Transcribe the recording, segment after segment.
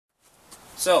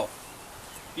So,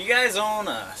 you guys own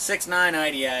a 6.9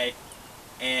 IDI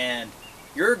and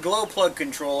your glow plug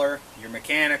controller, your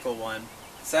mechanical one,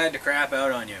 decided to crap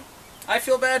out on you. I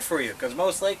feel bad for you because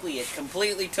most likely it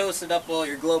completely toasted up all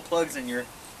your glow plugs and you're,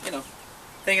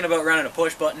 thinking about running a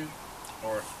push button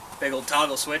or big old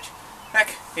toggle switch.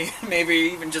 Heck, maybe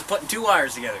even just putting two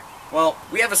wires together. Well,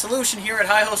 we have a solution here at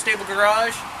Hi-Ho Stable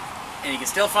Garage, and you can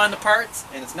still find the parts,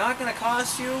 and it's not going to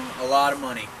cost you a lot of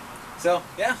money. So,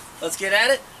 yeah, let's get at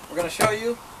it. We're going to show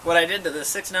you what I did to the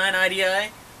 6.9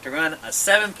 IDI to run a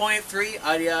 7.3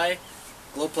 IDI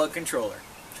Glowplug controller.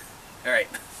 Alright,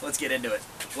 let's get into it.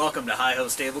 Welcome to Hi-Ho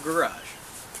Stable Garage.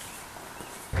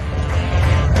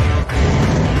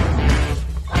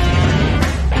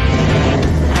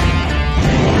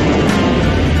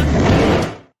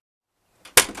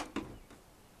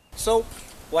 So,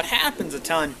 what happens a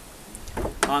ton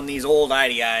on these old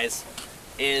IDIs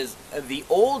is the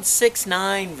old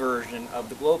 6.9 version of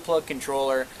the Glowplug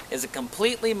controller is a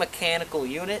completely mechanical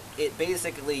unit. It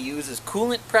basically uses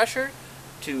coolant pressure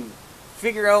to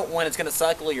figure out when it's going to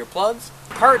cycle your plugs.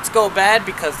 Parts go bad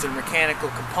because they're mechanical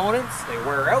components, they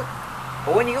wear out.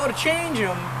 But when you go to change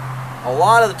them, a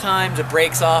lot of the times it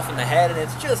breaks off in the head and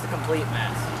it's just a complete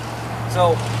mess.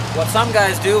 So what some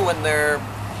guys do when they're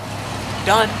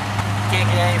done, can't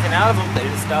get anything out of them, they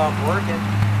just stop working.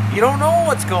 You don't know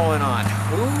what's going on.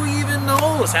 Who even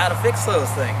knows how to fix those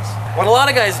things? What a lot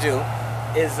of guys do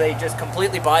is they just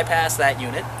completely bypass that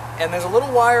unit, and there's a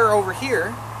little wire over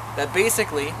here that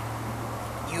basically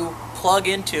you plug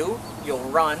into, you'll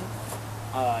run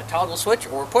a toggle switch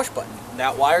or push button.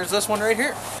 That wires this one right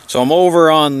here. So I'm over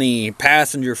on the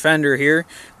passenger fender here.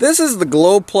 This is the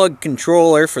Glowplug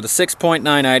controller for the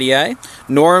 6.9 IDI.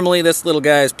 Normally this little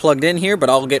guy is plugged in here, but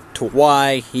I'll get to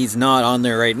why he's not on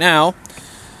there right now.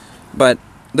 But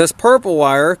this purple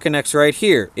wire connects right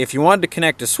here. If you wanted to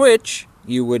connect a switch,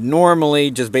 you would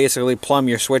normally just basically plumb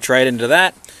your switch right into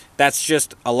that. That's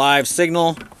just a live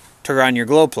signal to run your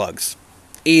glow plugs.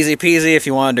 Easy peasy if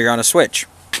you wanted to run a switch.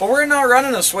 But we're not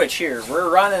running a switch here. We're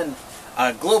running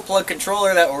a glow plug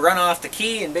controller that will run off the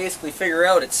key and basically figure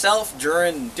out itself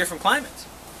during different climates.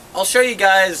 I'll show you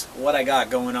guys what I got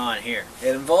going on here.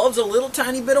 It involves a little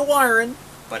tiny bit of wiring,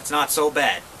 but it's not so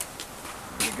bad.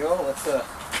 Here we go. Let's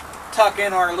tuck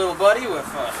in our little buddy with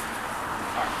our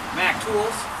Mac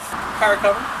Tools car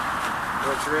cover.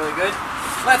 Works really good.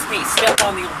 Lets me step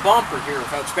on the bumper here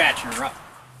without scratching her up.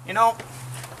 You know,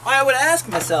 I would ask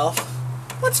myself,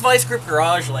 what's Vice Grip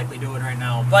Garage likely doing right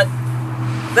now? But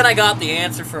then I got the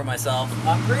answer for myself.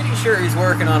 I'm pretty sure he's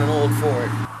working on an old Ford.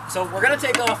 So we're going to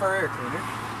take off our air cleaner.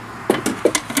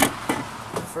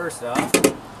 First off,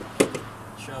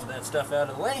 shove that stuff out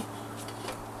of the way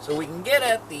so we can get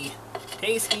at the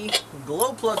tasty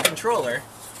Glowplug controller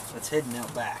that's hidden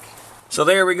out back. So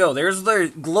there we go. There's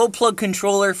the Glowplug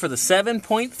controller for the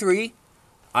 7.3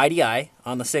 IDI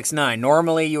on the 6.9.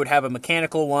 Normally you would have a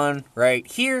mechanical one right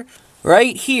here.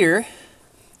 Right here,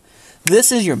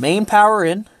 this is your main power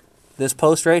in, this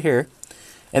post right here.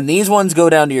 And these ones go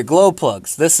down to your glow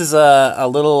plugs. This is a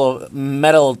little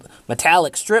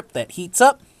metallic strip that heats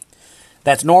up.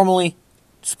 That's normally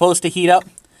supposed to heat up.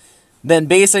 Then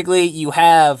basically you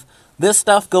have this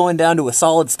stuff going down to a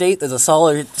solid state. There's a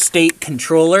solid state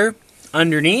controller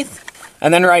underneath.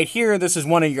 And then right here, this is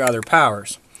one of your other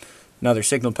powers. Another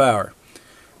signal power.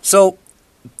 So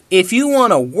if you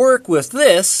want to work with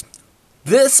this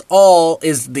all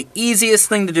is the easiest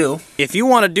thing to do. If you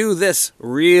want to do this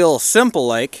real simple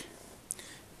like,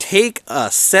 take a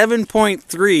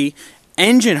 7.3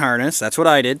 engine harness, that's what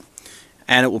I did,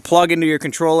 and it will plug into your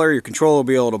controller. Your controller will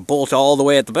be able to bolt all the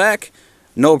way at the back.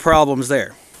 No problems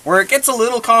there. Where it gets a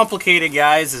little complicated,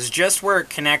 guys, is just where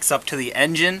it connects up to the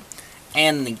engine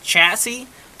and the chassis.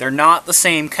 They're not the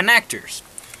same connectors.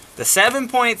 The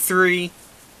 7.3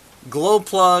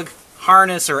 Glowplug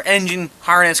harness or engine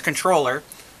harness controller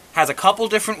has a couple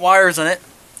different wires in it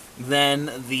than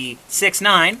the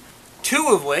 6.9, two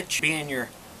of which being your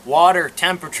water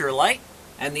temperature light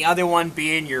and the other one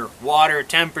being your water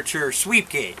temperature sweep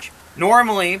gauge.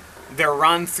 Normally they're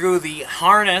run through the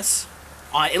harness,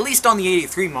 at least on the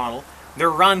 83 model, they're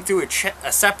run through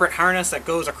a separate harness that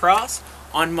goes across.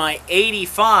 On my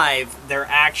 85 they're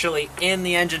actually in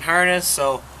the engine harness,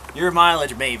 so your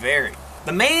mileage may vary.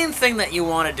 The main thing that you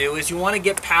want to do is you want to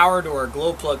get power to our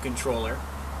Glowplug controller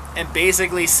and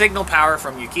basically signal power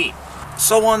from your key.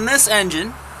 So on this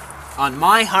engine, on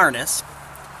my harness,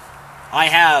 I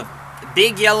have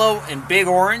big yellow and big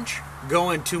orange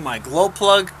going to my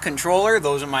Glowplug controller.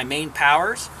 Those are my main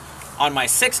powers. On my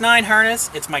 6.9 harness,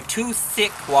 it's my 2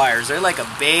 thick wires. They're like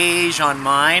a beige on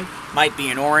mine. Might be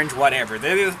an orange, whatever.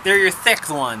 They're your thick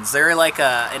ones. They're like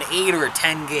an 8 or a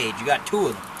 10 gauge. You got 2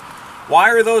 of them.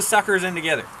 Wire those suckers in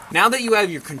together. Now that you have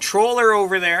your controller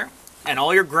over there, and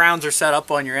all your grounds are set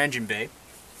up on your engine bay,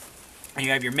 and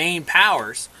you have your main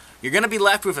powers, you're going to be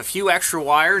left with a few extra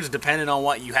wires depending on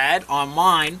what you had. On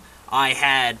mine, I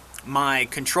had my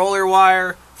controller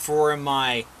wire for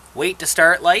my wait to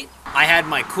start light, I had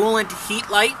my coolant heat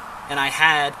light, and I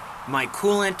had my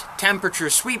coolant temperature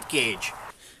sweep gauge.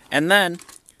 And then,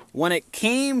 when it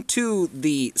came to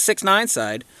the 6.9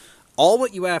 side, all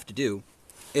what you have to do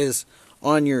is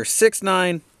on your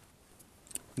 6.9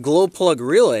 Glowplug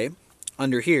relay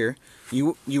under here,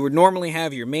 you would normally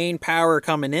have your main power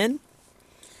coming in,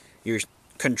 your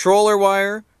controller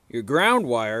wire, your ground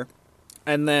wire,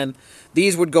 and then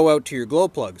these would go out to your glow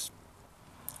plugs.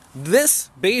 This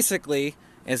basically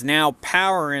is now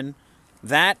powering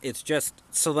that. It's just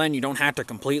so then you don't have to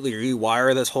completely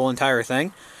rewire this whole entire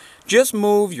thing. Just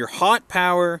move your hot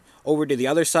power over to the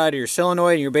other side of your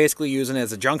solenoid and you're basically using it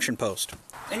as a junction post.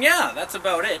 And yeah, that's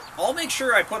about it. I'll make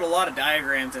sure I put a lot of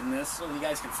diagrams in this so you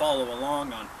guys can follow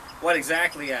along on what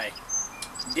exactly I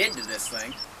did to this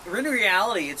thing. In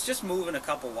reality, it's just moving a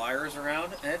couple wires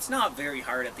around, and it's not very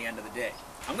hard at the end of the day.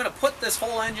 I'm going to put this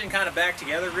whole engine kind of back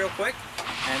together real quick,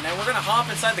 and then we're going to hop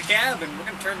inside the cab, and we're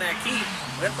going to turn that key,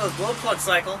 let those glow plug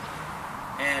cycle,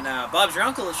 and Bob's your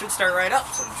uncle, it should start right up,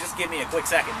 so just give me a quick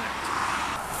second there.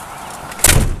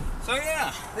 So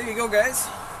yeah, there you go guys.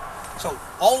 So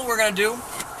all we're going to do,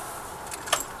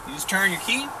 you just turn your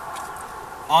key.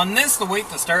 On this, the wait,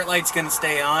 the start light's going to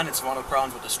stay on. It's one of the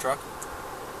problems with this truck.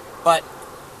 But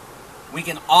we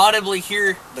can audibly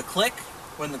hear the click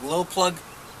when the glow plug,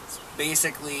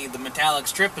 basically the metallic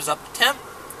strip is up to temp,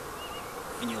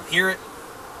 and you'll hear it,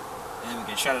 and we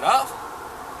can shut it off.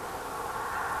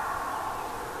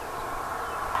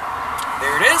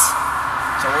 There it is.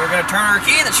 So we're going to turn our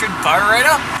key and it should fire right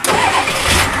up.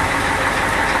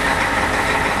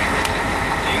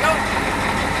 There you go.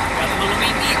 Got the little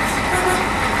meat beats.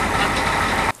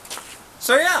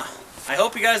 So yeah, I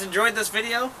hope you guys enjoyed this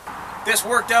video. This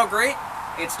worked out great.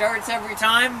 It starts every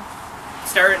time.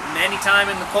 Start it any time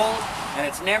in the cold, and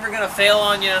it's never going to fail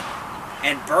on you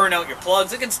and burn out your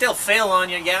plugs. It can still fail on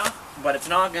you, yeah, but it's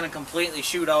not going to completely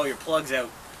shoot all your plugs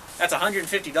out. That's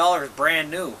 $150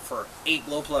 brand new for 8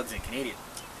 glow plugs in Canadian.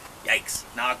 Yikes,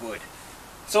 not good.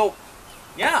 So,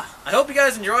 yeah, I hope you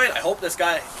guys enjoyed. I hope this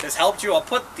helped you. I'll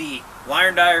put the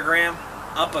wiring diagram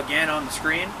up again on the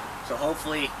screen, so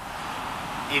hopefully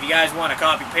if you guys want to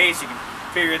copy paste, you can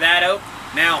figure that out.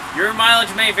 Now, your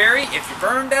mileage may vary. If you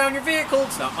burn down your vehicle,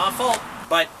 it's not my fault.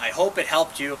 But I hope it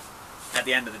helped you at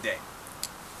the end of the day.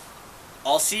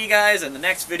 I'll see you guys in the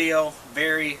next video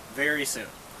very, very soon.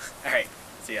 Alright,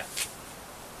 see ya.